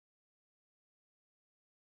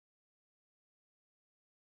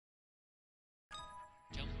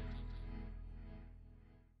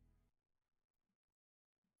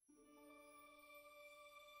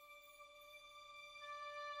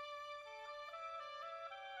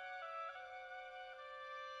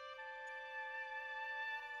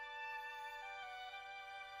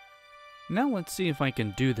Now let's see if I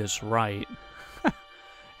can do this right.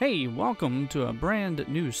 Hey, welcome to a brand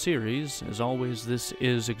new series. As always, this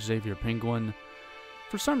is Xavier Penguin.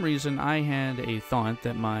 For some reason, I had a thought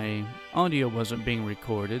that my audio wasn't being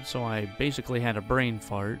recorded, so I basically had a brain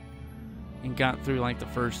fart and got through like the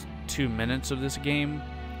first 2 minutes of this game.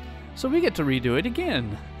 So we get to redo it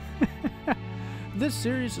again. This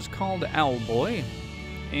series is called Owlboy,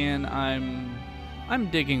 and I'm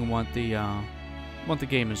digging what the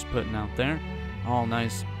game is putting out there. All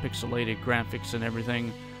nice pixelated graphics and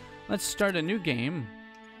everything. Let's start a new game.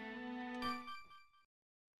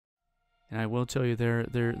 And I will tell you,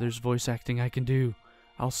 there's voice acting I can do.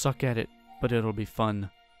 I'll suck at it, but it'll be fun.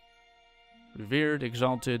 Revered,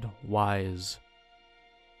 exalted, wise.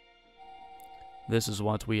 This is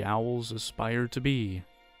what we owls aspire to be.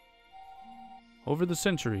 Over the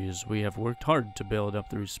centuries, we have worked hard to build up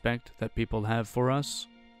the respect that people have for us.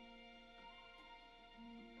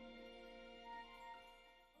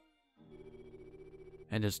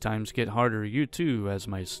 And as times get harder, you too, as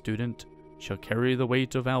my student, shall carry the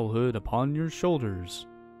weight of owlhood upon your shoulders.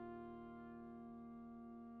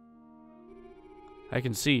 I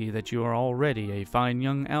can see that you are already a fine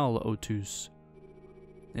young owl, Otus.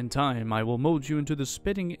 In time, I will mold you into the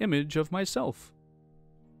spitting image of myself.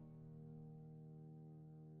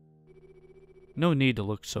 No need to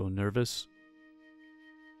look so nervous.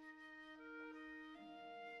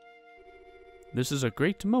 This is a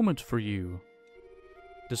great moment for you.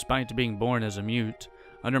 Despite being born as a mute,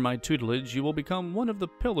 under my tutelage you will become one of the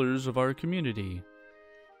pillars of our community.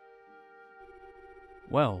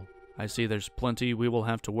 Well, I see there's plenty we will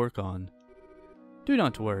have to work on. Do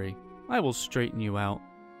not worry, I will straighten you out.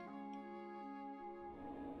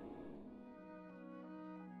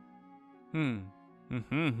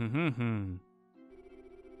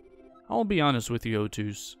 I'll be honest with you,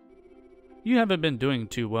 Otus. You haven't been doing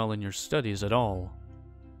too well in your studies at all.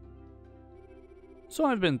 So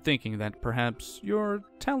I've been thinking that perhaps your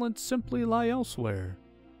talents simply lie elsewhere.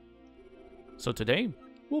 So today,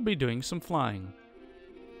 we'll be doing some flying.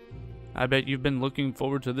 I bet you've been looking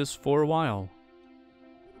forward to this for a while.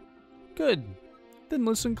 Good. Then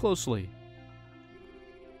listen closely.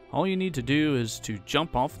 All you need to do is to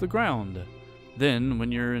jump off the ground. Then, when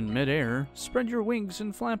you're in midair, spread your wings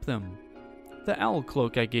and flap them. The owl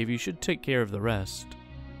cloak I gave you should take care of the rest.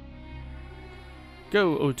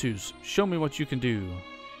 Go, Otus, show me what you can do.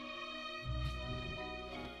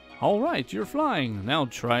 Alright, you're flying. Now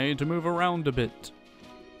try to move around a bit.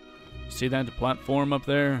 See that platform up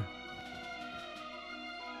there?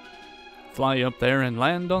 Fly up there and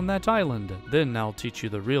land on that island. Then I'll teach you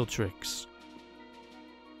the real tricks.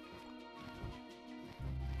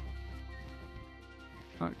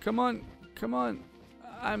 Come on, come on.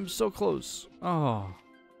 I'm so close. Oh.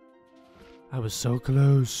 I was so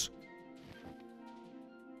close.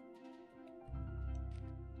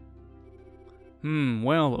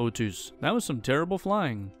 Well, Otus, that was some terrible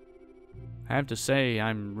flying. I have to say,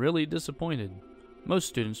 I'm really disappointed. Most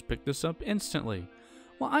students pick this up instantly.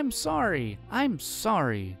 Well, I'm sorry. I'm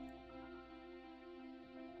sorry.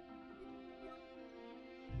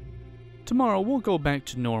 Tomorrow, we'll go back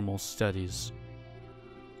to normal studies.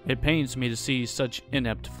 It pains me to see such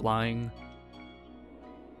inept flying.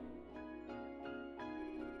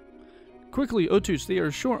 Quickly, Otus, they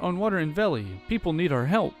are short on water in Veli. People need our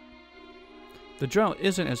help. The drought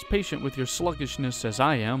isn't as patient with your sluggishness as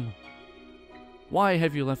I am. Why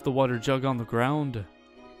have you left the water jug on the ground?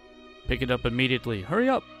 Pick it up immediately. Hurry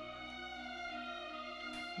up!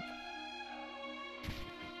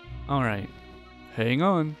 Alright. Hang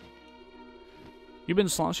on. You've been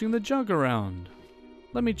sloshing the jug around.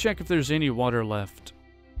 Let me check if there's any water left.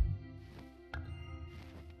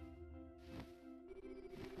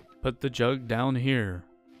 Put the jug down here.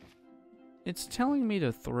 It's telling me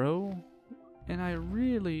to throw, and I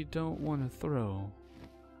really don't want to throw.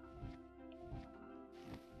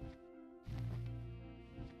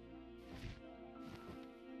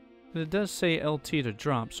 But it does say LT to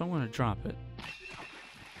drop, so I'm going to drop it.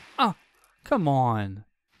 Ah! Come on!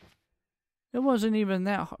 It wasn't even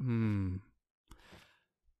that...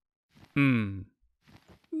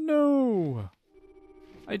 No!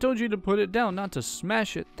 I told you to put it down, not to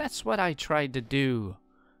smash it. That's what I tried to do.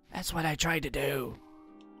 That's what I tried to do.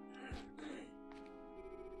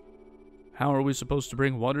 How are we supposed to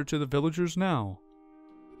bring water to the villagers now?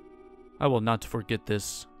 I will not forget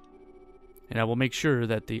this. And I will make sure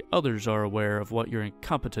that the others are aware of what your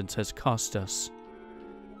incompetence has cost us.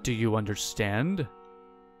 Do you understand?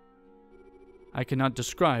 I cannot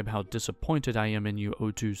describe how disappointed I am in you,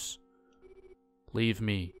 Otus. Leave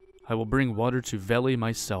me. I will bring water to Veli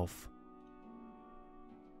myself.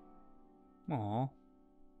 Aw.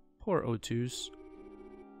 Poor Otus.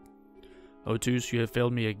 Otus, you have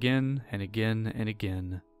failed me again and again and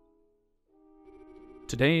again.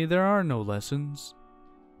 Today there are no lessons.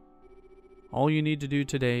 All you need to do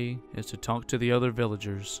today is to talk to the other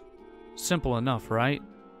villagers. Simple enough, right?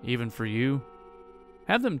 Even for you.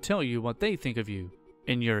 Have them tell you what they think of you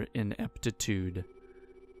in your ineptitude.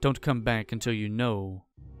 Don't come back until you know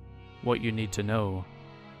what you need to know.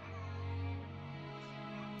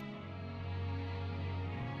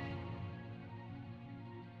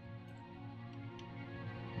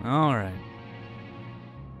 All right.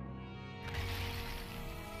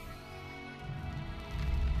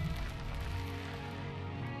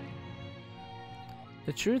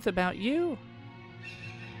 The truth about you?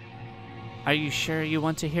 Are you sure you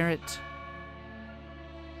want to hear it?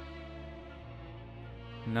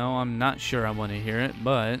 No, I'm not sure I want to hear it,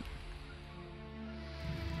 but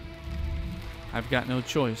I've got no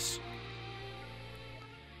choice.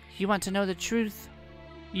 You want to know the truth?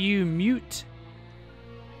 You mute.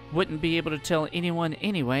 Wouldn't be able to tell anyone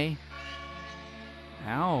anyway.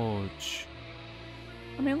 Ouch.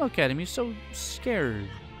 I mean, look at him. He's so scared.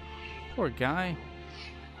 Poor guy.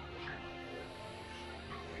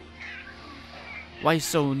 Why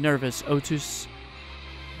so nervous, Otus?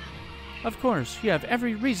 Of course, you have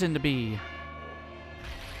every reason to be.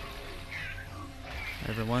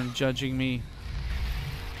 Everyone judging me.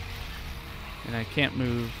 And I can't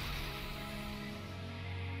move.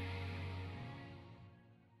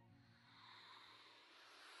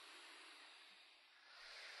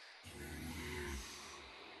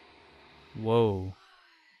 Whoa.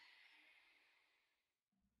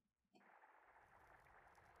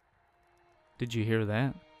 Did you hear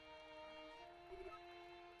that?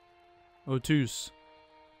 Otus.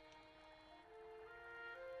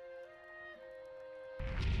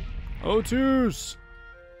 Otus!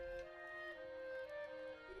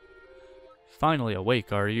 Finally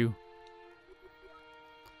awake, are you?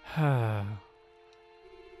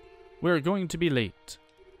 We're going to be late.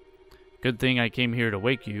 Good thing I came here to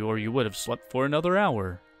wake you, or you would have slept for another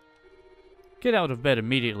hour. Get out of bed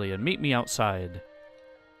immediately and meet me outside.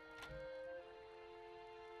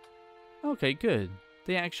 Okay, good.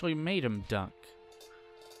 They actually made him duck.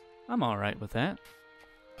 I'm alright with that.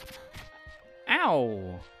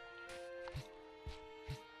 Ow!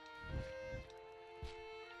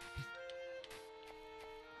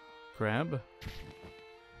 Grab.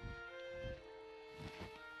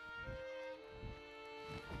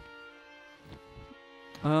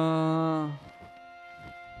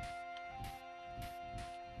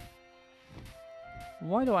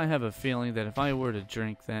 Why do I have a feeling that if I were to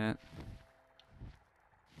drink that...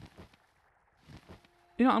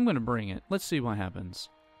 You know, I'm gonna bring it. Let's see what happens.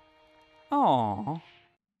 Aw.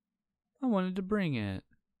 I wanted to bring it.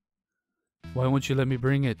 Why won't you let me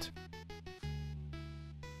bring it?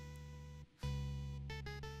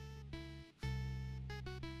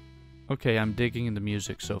 Okay, I'm digging in the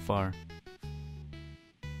music so far.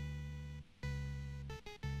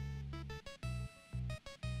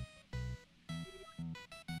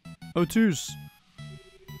 Otus!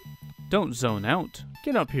 Don't zone out.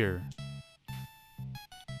 Get up here.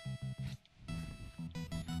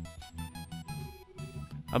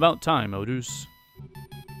 About time, Otus.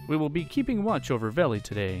 We will be keeping watch over Veli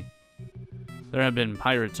today. There have been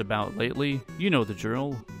pirates about lately. You know the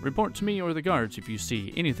drill. Report to me or the guards if you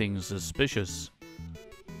see anything suspicious.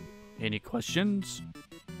 Any questions?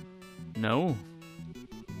 No?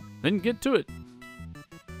 Then get to it.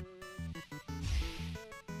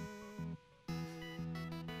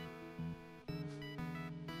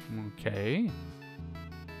 Okay.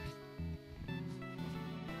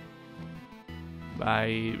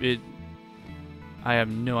 I have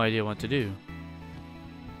no idea what to do.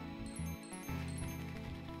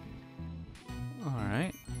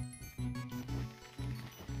 Alright.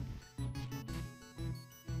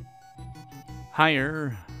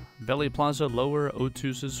 Higher, Veli Plaza, lower,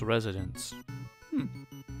 Otus's residence.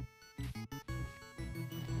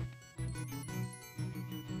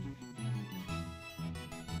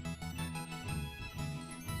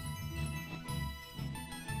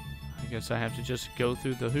 I guess I have to just go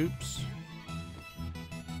through the hoops.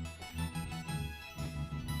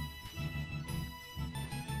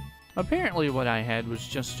 Apparently what I had was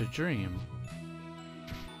just a dream.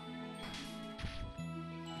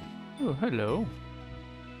 Oh, hello.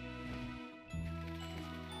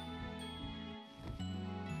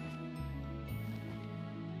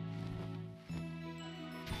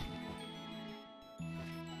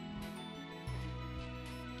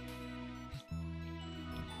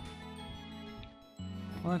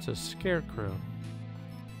 Well, that's a scarecrow.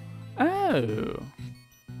 Oh.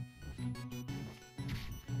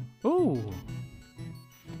 Ooh.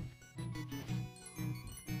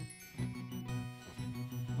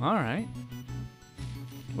 Alright.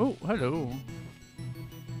 Oh, hello.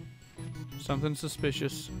 Something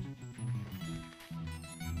suspicious.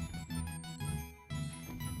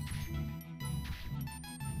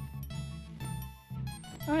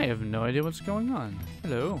 I have no idea what's going on.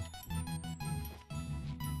 Hello.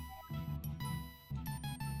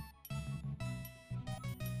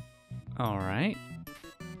 Alright.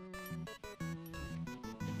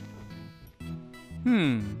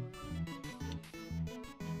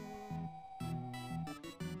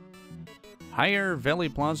 Higher Valley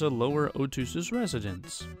Plaza, Lower Otus's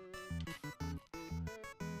residence.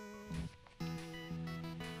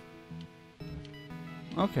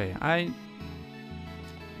 Okay,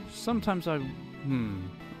 sometimes I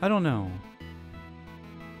don't know.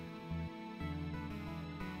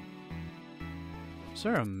 Is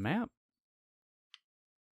there a map?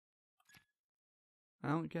 I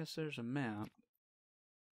don't guess there's a map.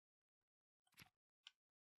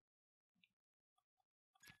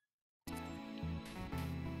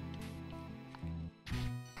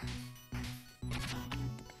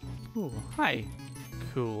 Ooh, hi.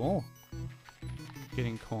 Cool.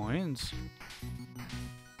 Getting coins.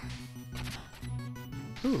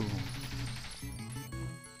 Ooh.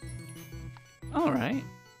 Alright.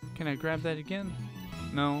 Can I grab that again?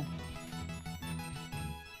 No.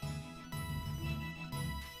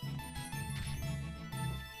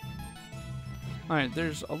 Alright,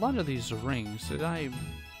 there's a lot of these rings. Did I...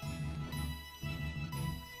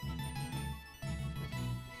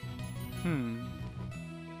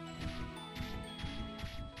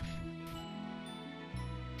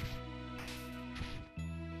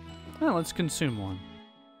 Well, let's consume one.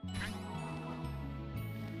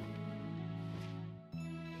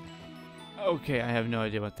 Okay, I have no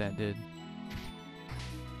idea what that did.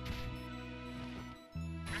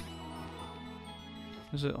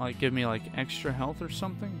 Does it like give me like extra health or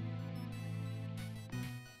something?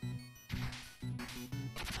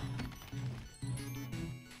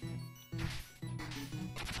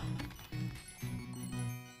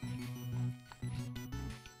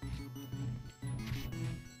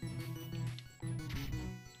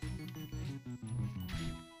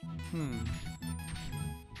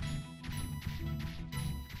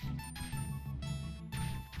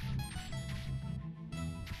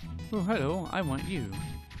 Oh, hello, I want you.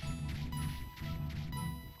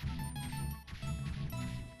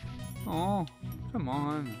 Oh, come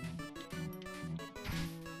on.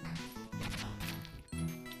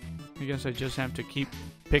 I guess I just have to keep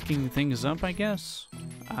picking things up, I guess?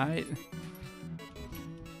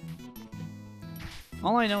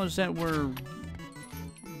 All I know is that we're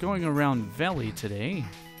going around Valley today.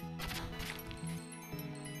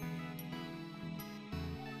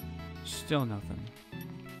 Still nothing.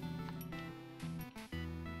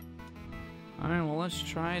 Alright, well, let's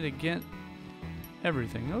try to get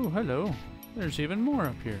everything. Oh, hello. There's even more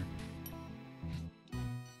up here.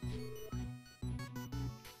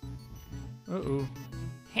 Uh-oh.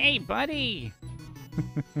 Hey, buddy!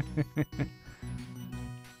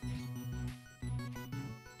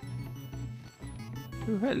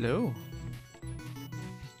 Oh, hello.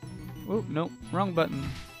 Oh, nope. Wrong button.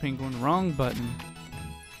 Penguin, wrong button.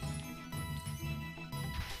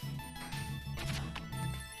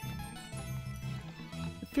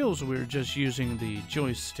 Feels weird just using the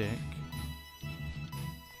joystick,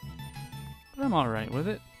 but I'm alright with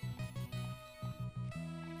it.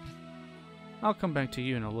 I'll come back to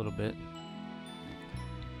you in a little bit.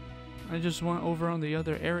 I just went over on the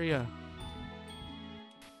other area.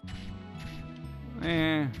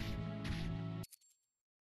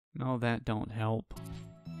 No, that don't help.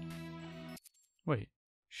 Wait,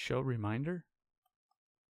 show reminder?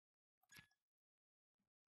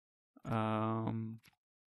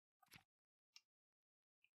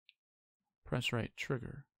 Press right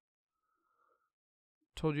trigger.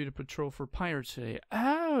 Told you to patrol for pirates today.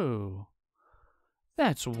 Oh!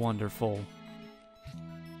 That's wonderful.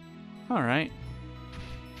 Alright.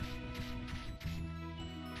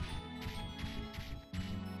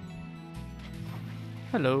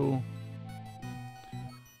 Hello.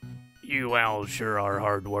 You owls sure are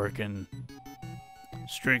hard-working.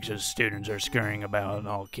 Strix's students are scurrying about,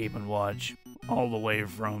 all keeping watch, all the way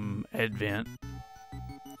from Advent.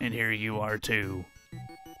 And here you are, too.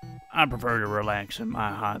 I prefer to relax in my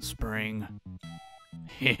hot spring.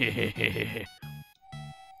 Hehehehe.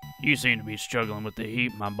 You seem to be struggling with the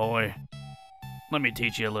heat, my boy. Let me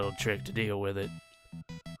teach you a little trick to deal with it.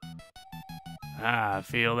 Ah, I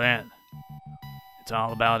feel that. It's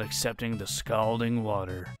all about accepting the scalding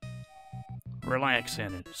water. Relax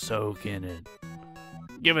in it, soak in it.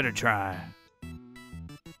 Give it a try.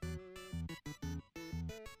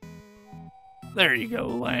 There you go,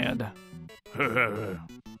 lad.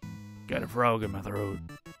 Got a frog in my throat.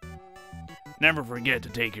 Never forget to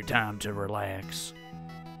take your time to relax.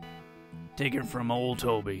 Take it from old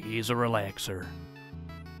Toby, he's a relaxer.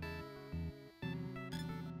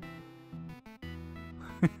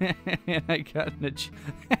 I got an itch.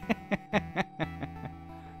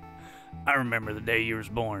 I remember the day you was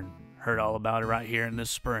born. Heard all about it right here in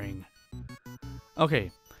this spring.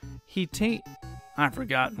 Okay, I've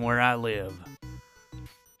forgotten where I live.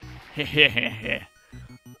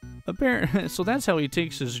 Apparently, so that's how he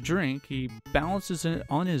takes his drink. He balances it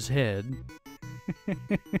on his head,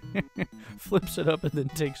 flips it up, and then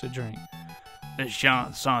takes a drink. This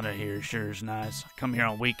sauna here sure is nice. I come here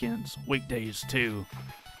on weekends, weekdays too.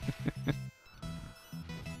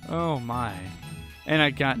 Oh my. And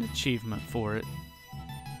I got an achievement for it.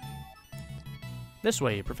 This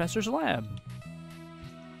way, Professor's lab.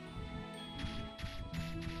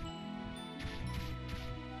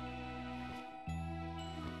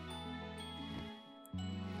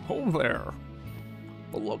 Oh there.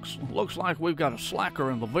 Looks like we've got a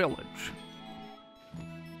slacker in the village.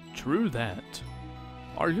 True that.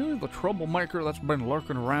 Are you the troublemaker that's been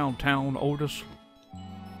lurking around town, Otus?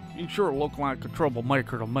 You sure look like a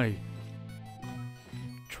troublemaker to me.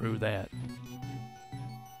 True that.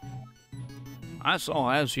 I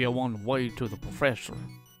saw Azio on the way to the professor.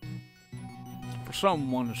 For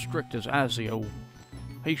someone as strict as Azio,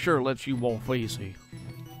 he sure lets you off easy.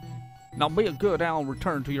 Now be a good owl and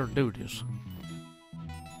return to your duties.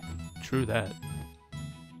 True that.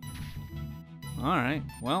 Alright,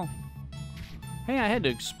 well. Hey, I had to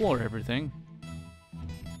explore everything.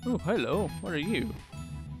 Oh, hello. What are you?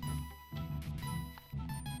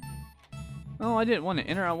 Oh, I didn't want to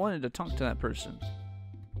enter. I wanted to talk to that person.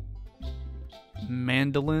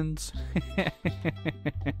 Mandolins?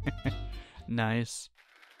 Nice.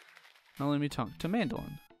 Now let me talk to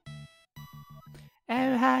Mandolin.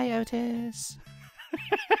 Oh, hi, Otus.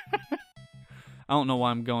 I don't know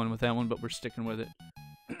why I'm going with that one, but we're sticking with it.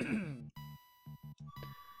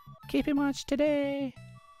 Keeping watch today.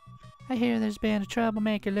 I hear there's been a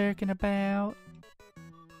troublemaker lurking about.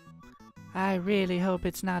 I really hope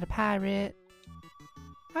it's not a pirate.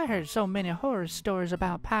 I heard so many horror stories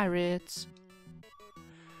about pirates.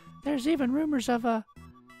 There's even rumors of a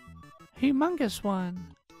humongous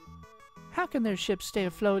one. How can their ships stay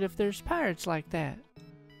afloat if there's pirates like that?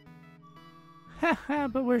 Haha,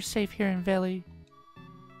 but we're safe here in Valley.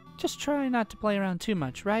 Just try not to play around too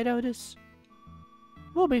much, right, Otus?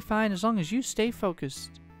 We'll be fine as long as you stay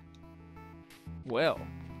focused. Well.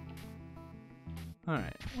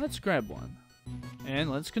 Alright, let's grab one.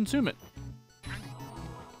 And let's consume it.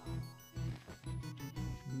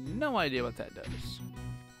 No idea what that does.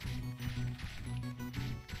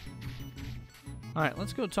 Alright,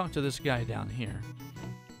 let's go talk to this guy down here.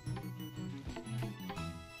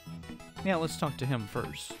 Yeah, let's talk to him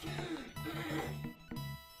first.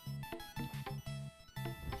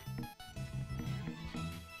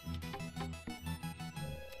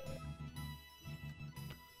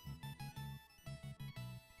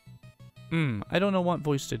 I don't know what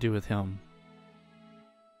voice to do with him.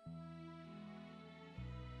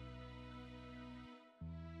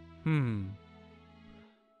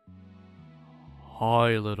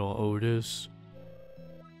 Hi, little Otus.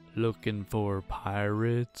 Looking for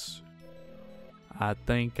pirates? I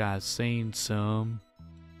think I seen some.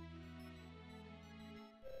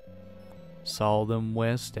 Saw them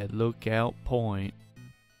west at Lookout Point.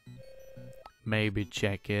 Maybe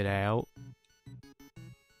check it out.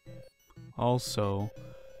 Also,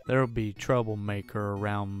 there'll be troublemaker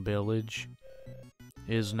around village.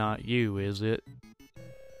 Is not you, is it?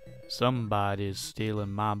 Somebody's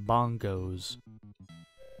stealing my bongos.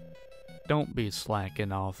 Don't be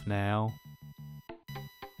slacking off now.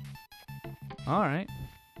 Alright.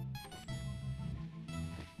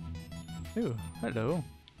 Ooh, hello.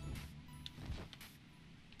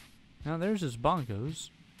 Now there's his bongos.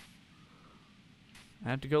 I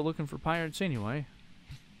have to go looking for pirates anyway.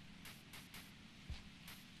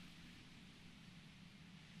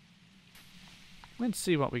 Let's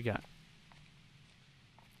see what we got.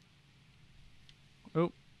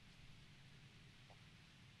 Oh.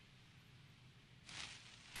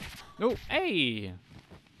 Oh, hey!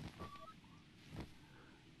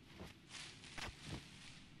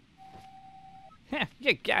 Heh,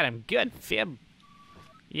 you got him good, Fib.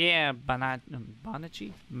 Yeah,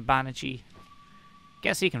 Bonici?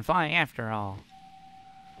 Guess he can fly after all.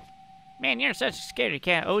 Man, you're such a scaredy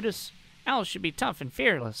cat, Otus. Owls should be tough and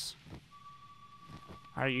fearless.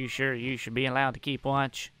 Are you sure you should be allowed to keep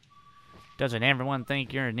watch? Doesn't everyone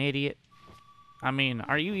think you're an idiot? I mean,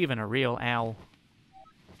 are you even a real owl?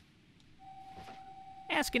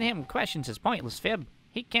 Asking him questions is pointless, Fib.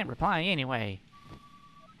 He can't reply anyway.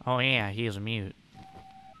 Oh yeah, he is a mute.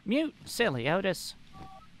 Mute? Silly, Otus.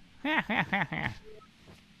 Ha ha ha ha.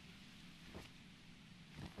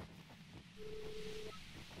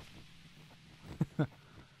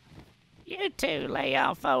 You two lay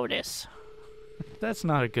off Otus. That's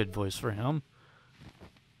not a good voice for him.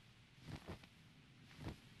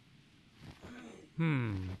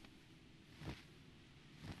 And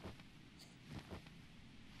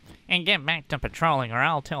get back to patrolling or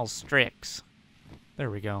I'll tell Strix. There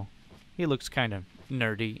we go. He looks kind of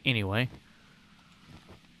nerdy anyway.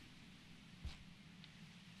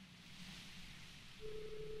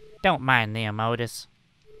 Don't mind them, Otus.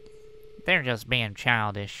 They're just being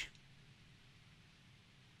childish.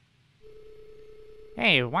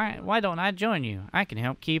 Hey, why don't I join you? I can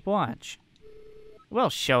help keep watch. We'll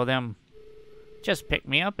show them. Just pick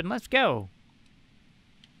me up and let's go.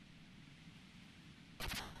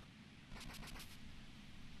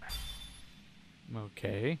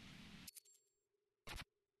 Okay.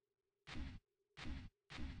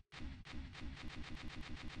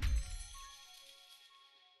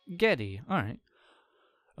 Getty, alright.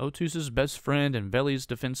 Otus's best friend and Veli's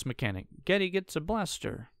defense mechanic. Getty gets a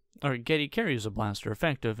blaster. Or Getty carries a blaster,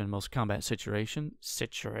 effective in most combat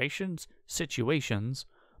situations,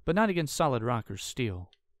 but not against solid rock or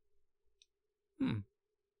steel.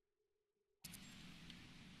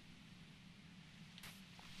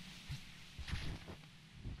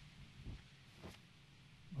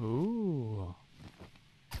 Ooh.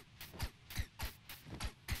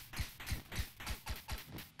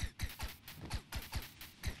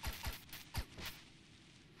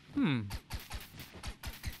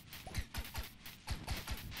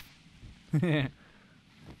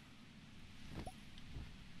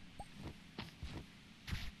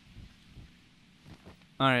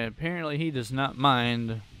 Alright, apparently he does not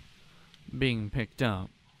mind being picked up.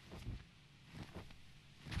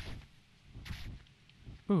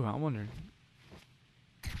 Ooh, I wonder.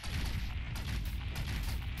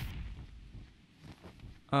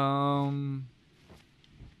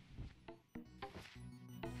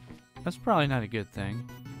 That's probably not a good thing.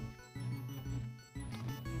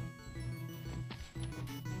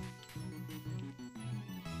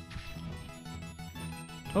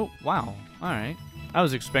 Oh, wow. Alright. I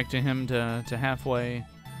was expecting him to halfway...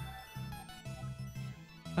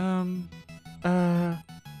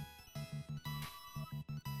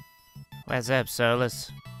 What's up, Solus?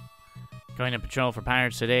 Going to patrol for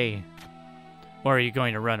pirates today? Or are you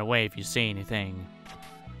going to run away if you see anything?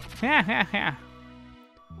 Ha ha ha!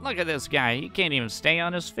 Look at this guy, he can't even stay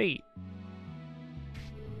on his feet.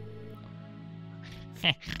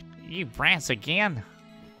 You brats again?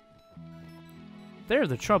 They're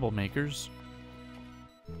the troublemakers.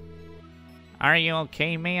 Are you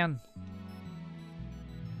okay, man?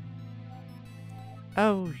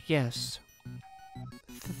 Oh, yes.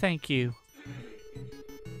 Thank you.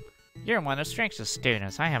 You're one of Strix's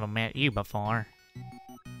students. I haven't met you before.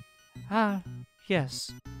 Ah,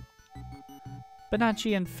 yes.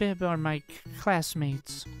 Bonacci and Fib are my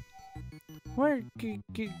classmates. We're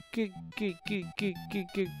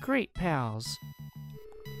great pals.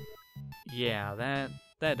 Yeah,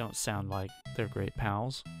 that don't sound like they're great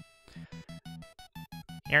pals.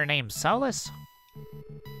 Your name's Solus?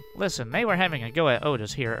 Listen, they were having a go at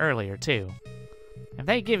Otus here earlier, too. If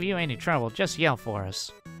they give you any trouble, just yell for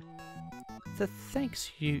us.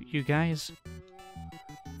 Thanks, you guys.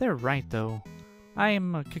 They're right, though. I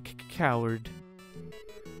am a coward.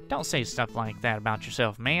 Don't say stuff like that about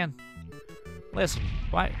yourself, man. Listen,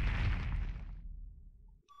 why...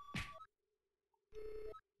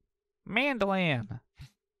 Mandolin!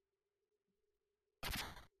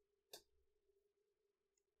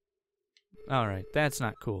 Alright, that's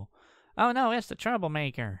not cool. Oh no, it's the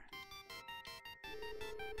troublemaker.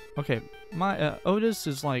 Okay, my Otus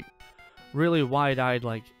is like really wide-eyed,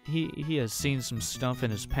 like he has seen some stuff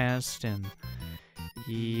in his past, and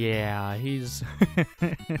yeah, he's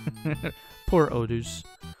poor Otus.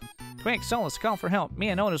 Quick, Solus, call for help. Me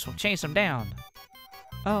and Otus will chase him down.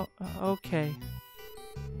 Oh, okay.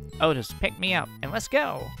 Otus, pick me up and let's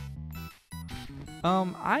go.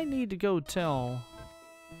 I need to go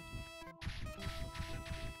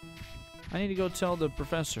tell the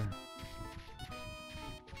professor.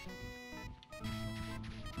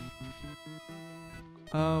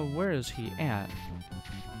 Where is he at?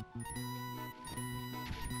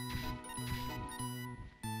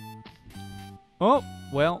 Oh,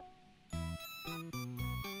 well.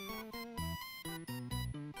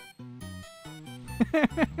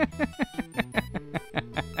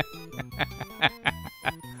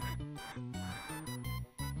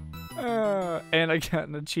 And I got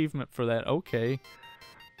an achievement for that. Okay.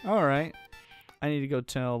 Alright. I need to go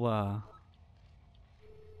tell,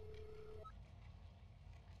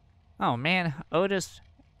 Oh man, Otus,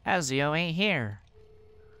 Ezio ain't here.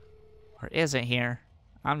 Or isn't here.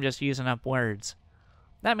 I'm just using up words.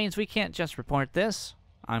 That means we can't just report this.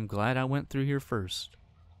 I'm glad I went through here first.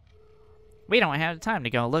 We don't have time to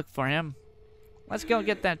go look for him. Let's go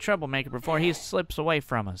get that troublemaker before he slips away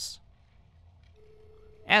from us.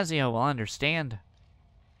 Ezio will understand.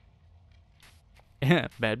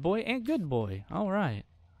 Bad boy and good boy. Alright.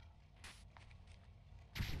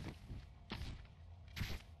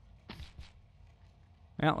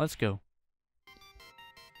 Now, let's go.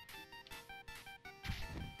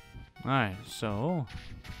 Alright, so...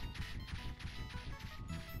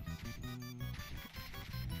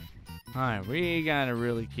 Alright, we gotta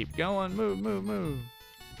really keep going. Move, move, move.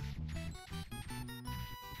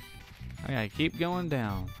 I gotta keep going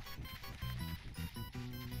down.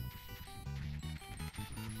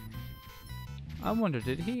 I wonder,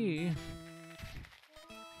 did he...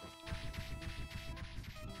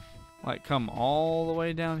 like, come all the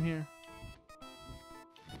way down here?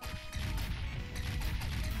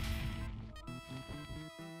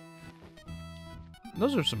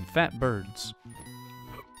 Those are some fat birds.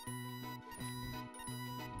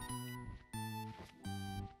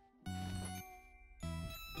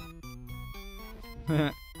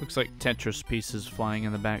 Looks like Tetris pieces flying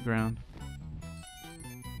in the background.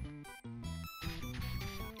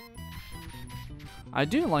 I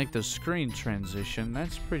do like the screen transition.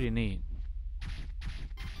 That's pretty neat.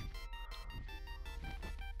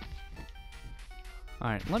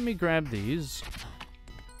 Alright, let me grab these.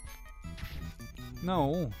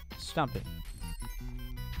 No, stop it.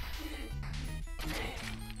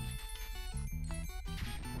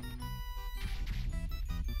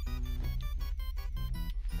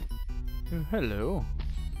 Oh, hello.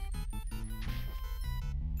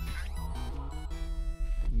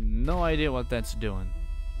 No idea what that's doing.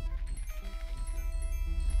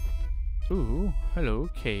 Ooh, hello,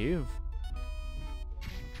 cave.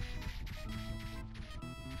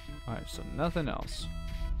 Alright, so nothing else.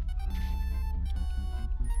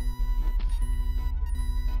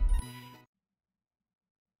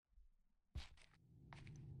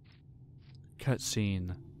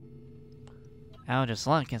 Cutscene. Just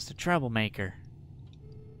look, it's the troublemaker.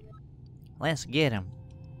 Let's get him.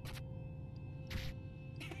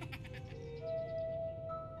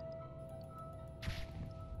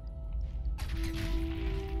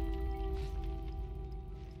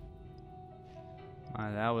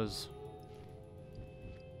 Alright, that was...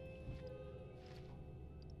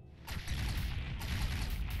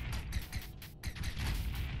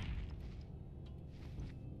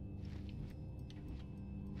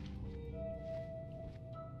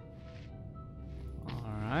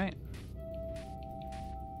 Alright.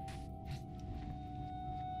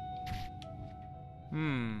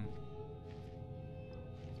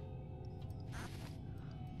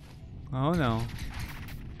 Oh no.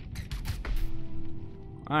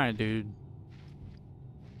 Alright, dude.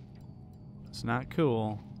 It's not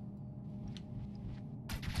cool.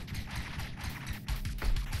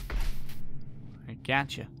 I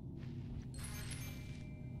gotcha.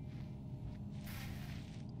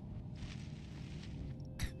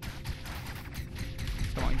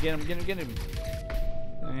 Come on, get him, get him, get him.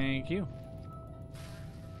 Thank you.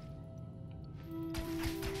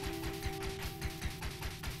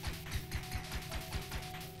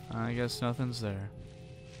 I guess nothing's there.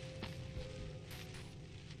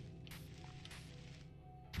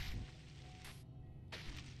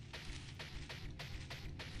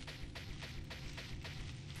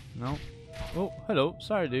 No. Oh, hello.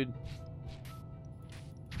 Sorry, dude.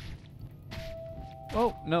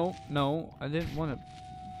 Oh, no, no. I didn't want to...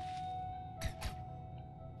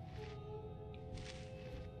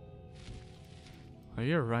 Oh,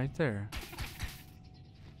 you're right there.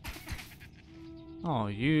 Oh,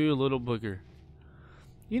 you little booger.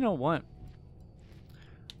 You know what?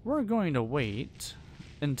 We're going to wait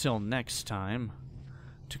until next time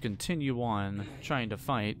to continue on trying to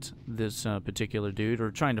fight this particular dude,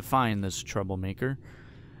 or trying to find this troublemaker.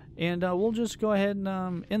 And we'll just go ahead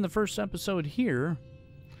and end the first episode here.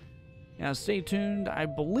 Now, stay tuned. I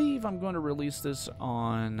believe I'm going to release this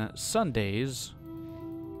on Sundays,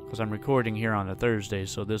 because I'm recording here on a Thursday,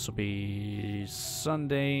 so this will be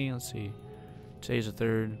Sunday. Let's see. Today's the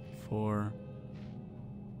 3rd, 4.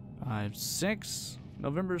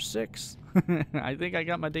 November 6th. I think I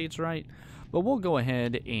got my dates right. But we'll go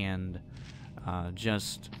ahead and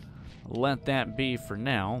just let that be for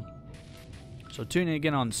now. So tune in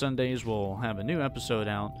again on Sundays. We'll have a new episode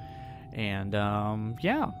out. And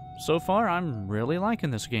yeah, so far I'm really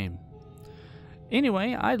liking this game.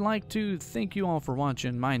 Anyway, I'd like to thank you all for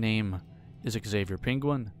watching. My name is Xavier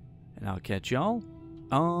Penguin, and I'll catch y'all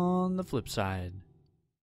on the flip side.